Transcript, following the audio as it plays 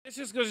This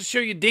just goes to show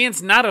you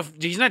Dan's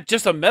he's not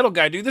just a metal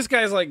guy, dude. This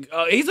guy's like,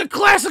 he's a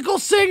classical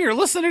singer.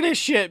 Listen to this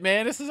shit,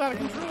 man. This is out of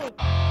control.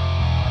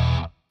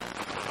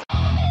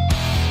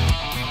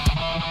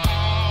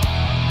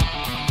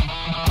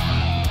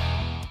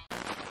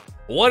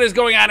 What is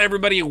going on,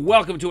 everybody?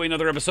 Welcome to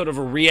another episode of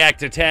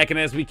React Attack. And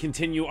as we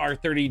continue our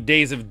 30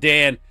 Days of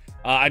Dan,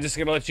 I just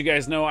gotta let you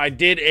guys know I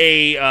did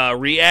a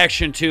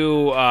reaction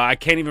to I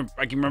can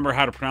remember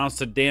how to pronounce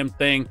the damn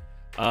thing,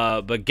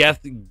 but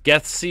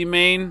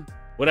Gethsemane,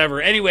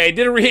 whatever. Anyway, I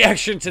did a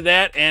reaction to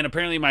that, and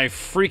apparently my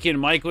freaking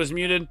mic was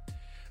muted.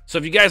 So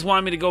if you guys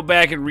want me to go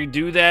back and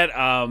redo that,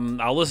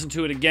 I'll listen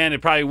to it again.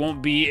 It probably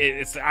won't be.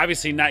 It's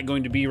obviously not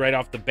going to be right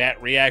off the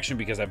bat reaction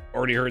because I've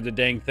already heard the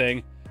dang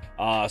thing.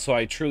 So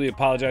I truly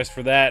apologize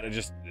for that.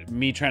 Just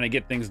me trying to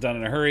get things done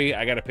in a hurry.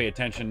 I got to pay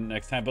attention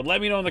next time. But let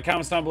me know in the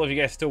comments down below if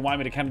you guys still want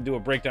me to kind of do a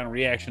breakdown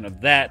reaction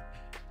of that.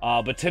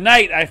 But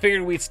tonight, I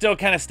figured we'd still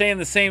kind of stay in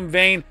the same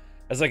vein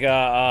as like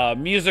a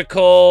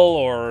musical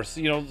or,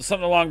 you know,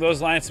 something along those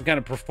lines, some kind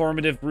of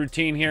performative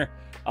routine here.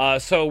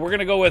 So we're going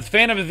to go with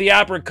Phantom of the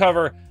Opera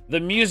cover, The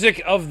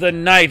Music of the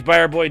Night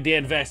by our boy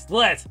Dan Vasc.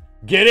 Let's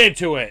get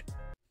into it.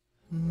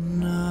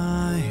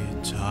 I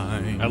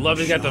love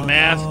he's got the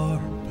mask.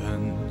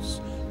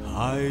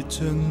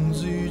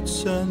 Heightens each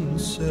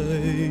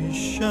sensation,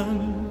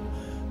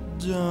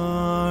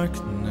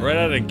 darkness. Right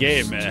out of the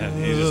gate, man.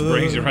 He just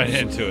brings you right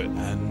into it.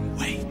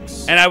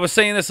 And I was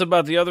saying this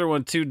about the other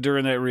one too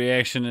during that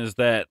reaction, is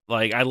that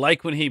like I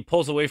like when he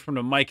pulls away from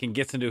the mic and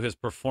gets into his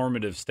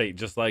performative state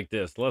just like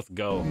this. Let's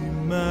go.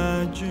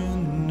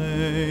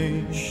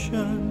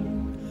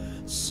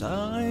 Imagination,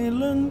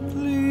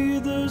 silently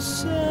the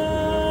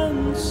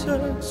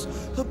senses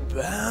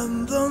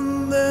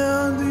abandon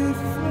their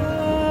defenses.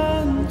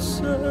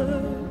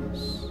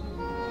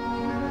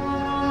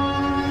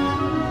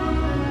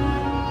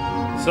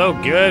 So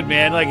good,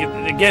 man. Like,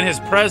 again, his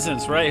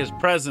presence, right? His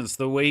presence,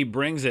 the way he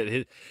brings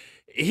it.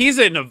 He's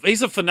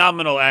a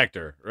phenomenal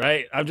actor,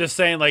 right? I'm just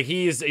saying, like,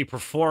 he's a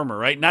performer,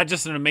 right? Not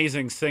just an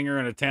amazing singer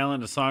and a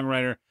talent, a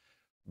songwriter,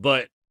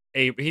 but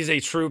he's a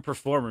true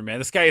performer, man.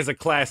 This guy is a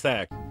class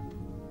act.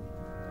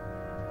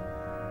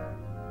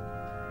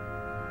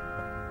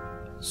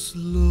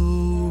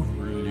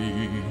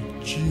 Slowly,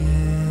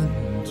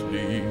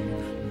 gently,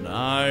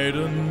 night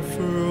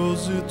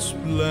unfurls its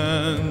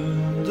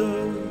splendor.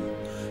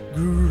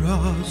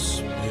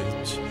 Grasp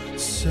it,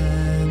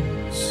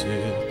 sense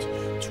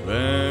it,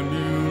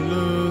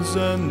 tremulous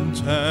and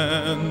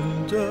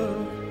tender.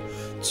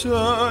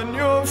 Turn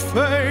your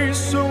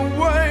face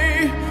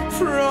away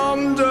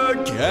from the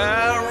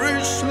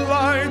garish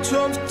light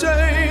of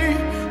day.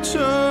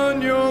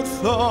 Turn your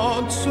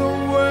thoughts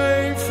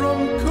away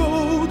from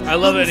cold. I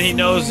love it. He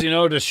knows, you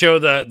know, to show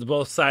the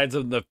both sides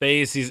of the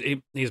face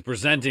he's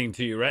presenting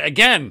to you, right?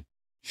 Again,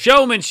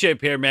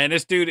 showmanship here, man.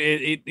 This dude,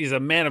 he's a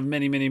man of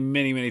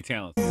many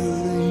talents.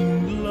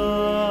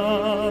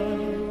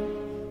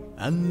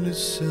 And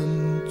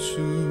listen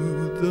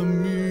to the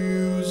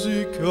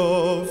music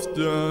of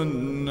the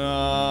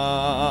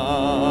night.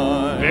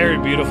 Very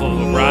beautiful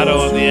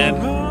vibrato on the end.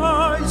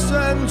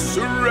 And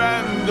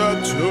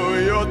surrender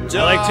to your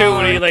I like too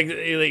when he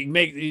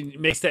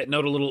makes that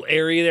note a little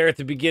airy there at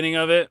the beginning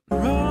of it.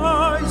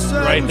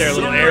 Right there, a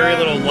little airy, a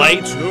little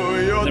light.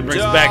 And then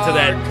brings back to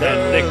that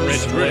thick,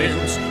 rich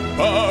place.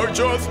 Purge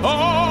your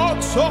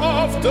thoughts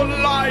of the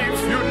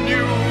life you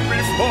knew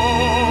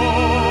before.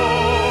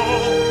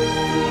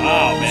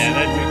 Oh man,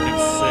 that dude can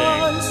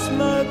sing.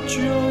 Let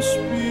your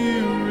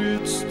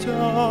spirit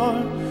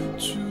start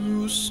to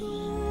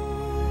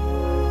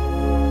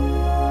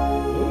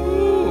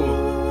Ooh.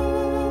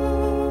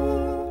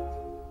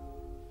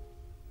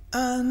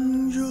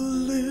 And you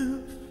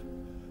live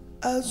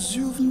as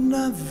you've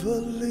never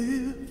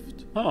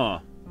lived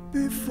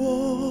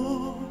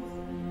before.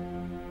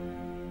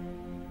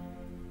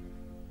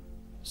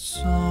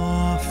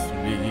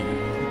 Softly,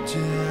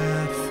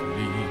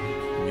 deftly,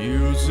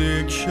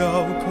 music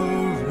shall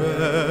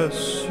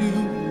caress you.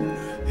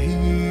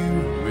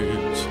 Hear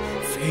it,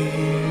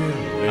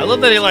 feel it. I love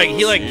that he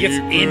gets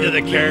into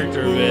the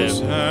character a bit.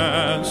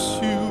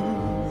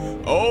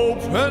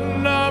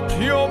 Open up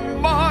your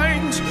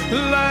mind,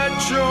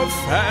 let your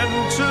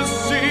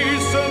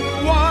fantasies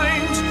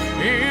unwind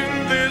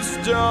in this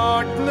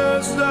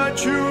darkness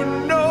that you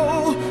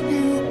know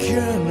you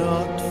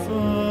cannot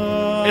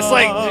find. It's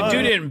like the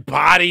dude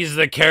embodies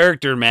the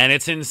character, man.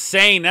 It's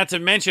insane. Not to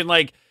mention,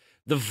 like,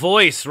 the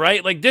voice,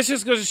 right? Like, this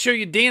just goes to show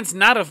you Dan's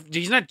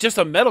he's not just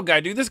a metal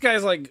guy, dude. This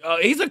guy's like,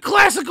 he's a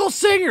classical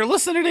singer.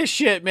 Listen to this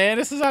shit, man.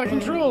 This is out of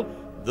control.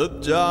 The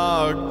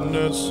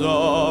darkness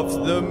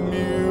of the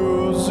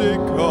music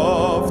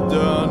of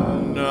the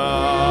night.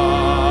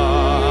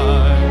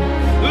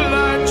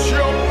 Let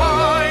your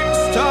mind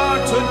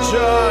start a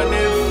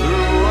journey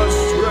through a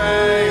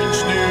strange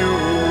new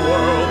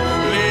world.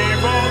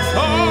 Leave all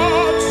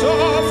thoughts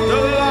of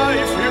the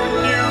life you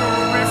knew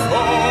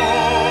before.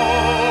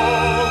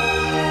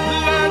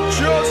 Let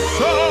your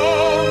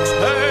soul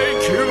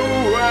take you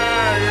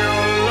where you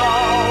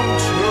long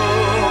to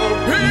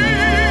be.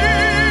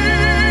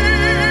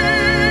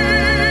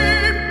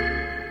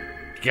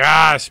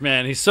 gosh,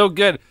 man. He's so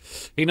good.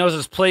 He knows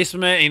his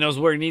placement. He knows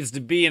where he needs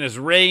to be in his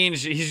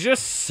range. He's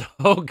just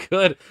so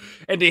good.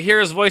 And to hear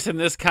his voice in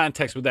this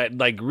context with that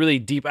like really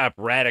deep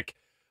operatic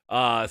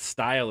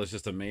style is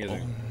just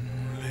amazing.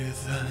 Only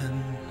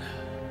then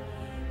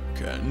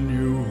can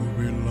you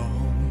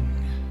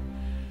belong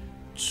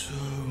to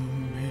me.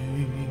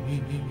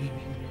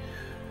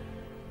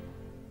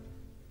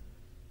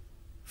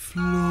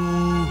 Floating,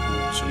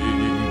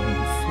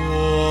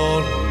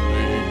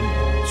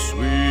 falling,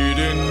 sweet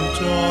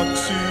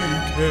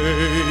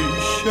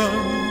intoxication.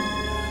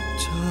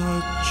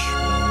 Touch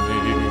me,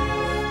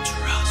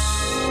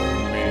 trust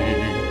me,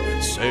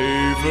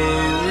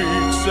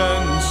 savory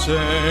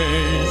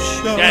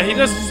sensation. Yeah, he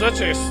does such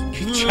a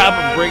good job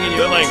of bringing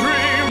you like.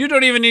 You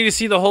don't even need to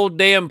see the whole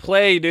damn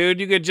play, dude.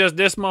 You could just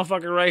this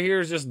motherfucker right here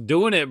is just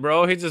doing it,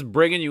 bro. He's just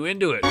bringing you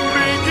into it.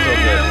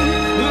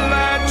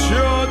 Let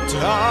your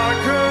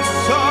darker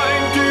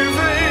side give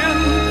in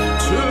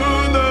to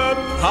the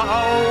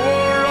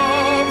power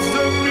of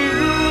the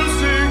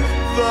music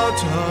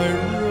that I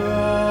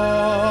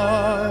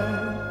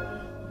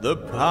write. The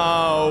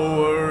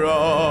power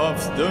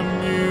of the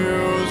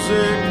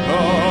music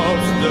of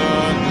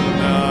the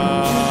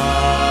night.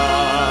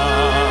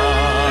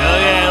 Hell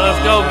yeah,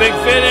 let's go. Big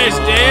finish,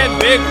 Dan.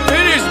 Big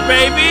finish,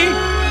 baby.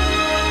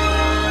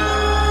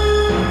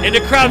 And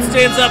the crowd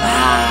stands up.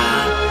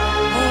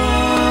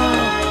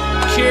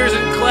 Cheers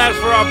and claps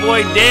for our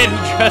boy Dan, who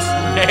just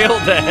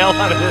nailed the hell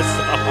out of this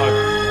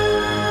song.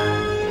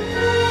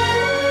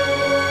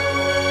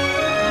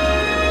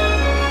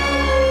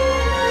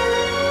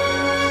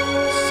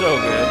 So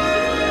good.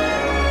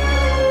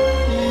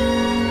 You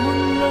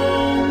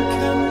alone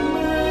can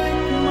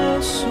make my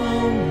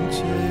song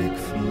take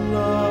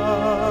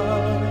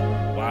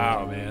flight.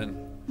 Wow, man.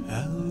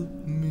 Help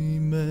me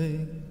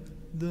make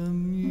the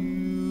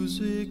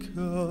music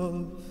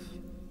of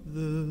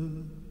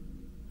the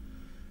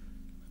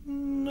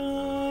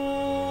night.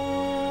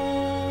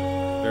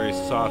 Very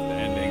soft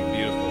ending,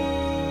 beautiful.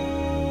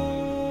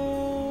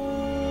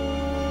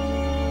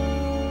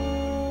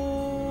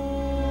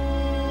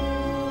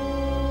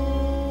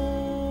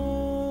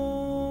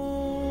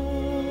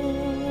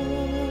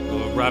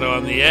 Vibrato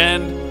on the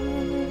end.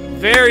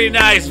 Very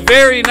nice,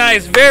 very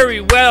nice,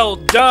 very well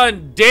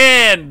done,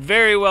 Dan.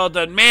 Very well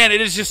done. Man, it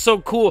is just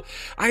so cool.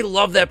 I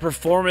love that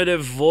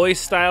performative voice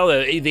style,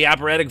 the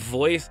operatic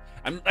voice.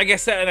 Like I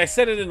said, and I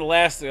said it in the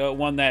last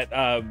one that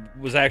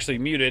was actually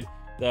muted,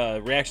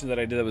 the reaction that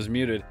I did that was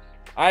muted.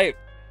 I'm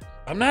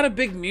not a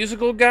big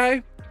musical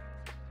guy,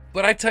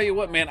 but I tell you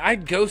what, man,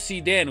 I'd go see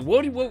Dan.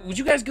 Would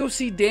you guys go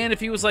see Dan if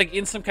he was like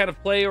in some kind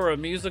of play or a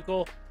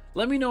musical?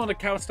 Let me know in the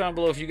comments down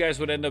below if you guys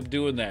would end up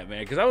doing that,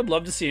 man, because I would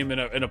love to see him in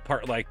a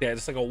part like that.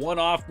 It's like a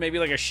one-off, maybe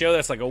like a show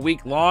that's like a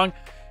week long.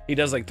 He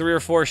does like 3 or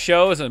 4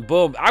 shows, and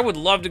boom. I would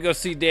love to go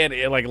see Dan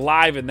like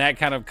live in that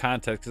kind of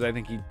context, because I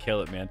think he'd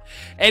kill it, man.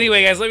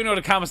 Anyway, guys, let me know in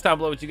the comments down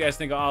below what you guys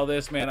think of all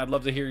this, man. I'd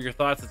love to hear your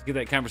thoughts. Let's get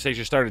that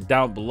conversation started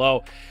down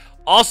below.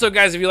 Also,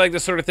 guys, if you like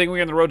this sort of thing,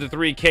 we're on the road to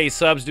 3K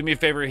subs. Do me a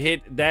favor,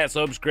 hit that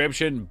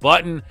subscription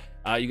button.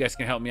 You guys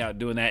can help me out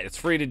doing that. It's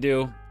free to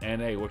do,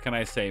 and hey, what can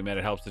I say, man?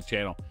 It helps the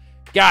channel.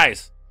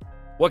 Guys,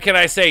 what can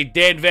I say?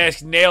 Dan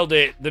Vasc nailed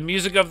it. The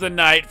music of the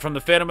night from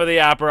the Phantom of the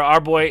Opera. Our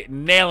boy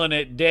nailing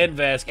it, Dan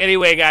Vasc.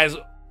 Anyway, guys,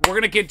 we're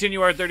going to continue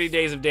our 30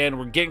 days of Dan.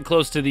 We're getting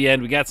close to the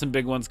end. We got some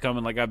big ones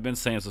coming, like I've been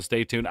saying, so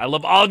stay tuned. I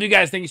love all of you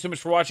guys. Thank you so much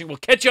for watching. We'll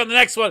catch you on the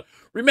next one.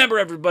 Remember,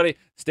 everybody,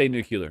 stay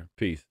nuclear.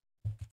 Peace.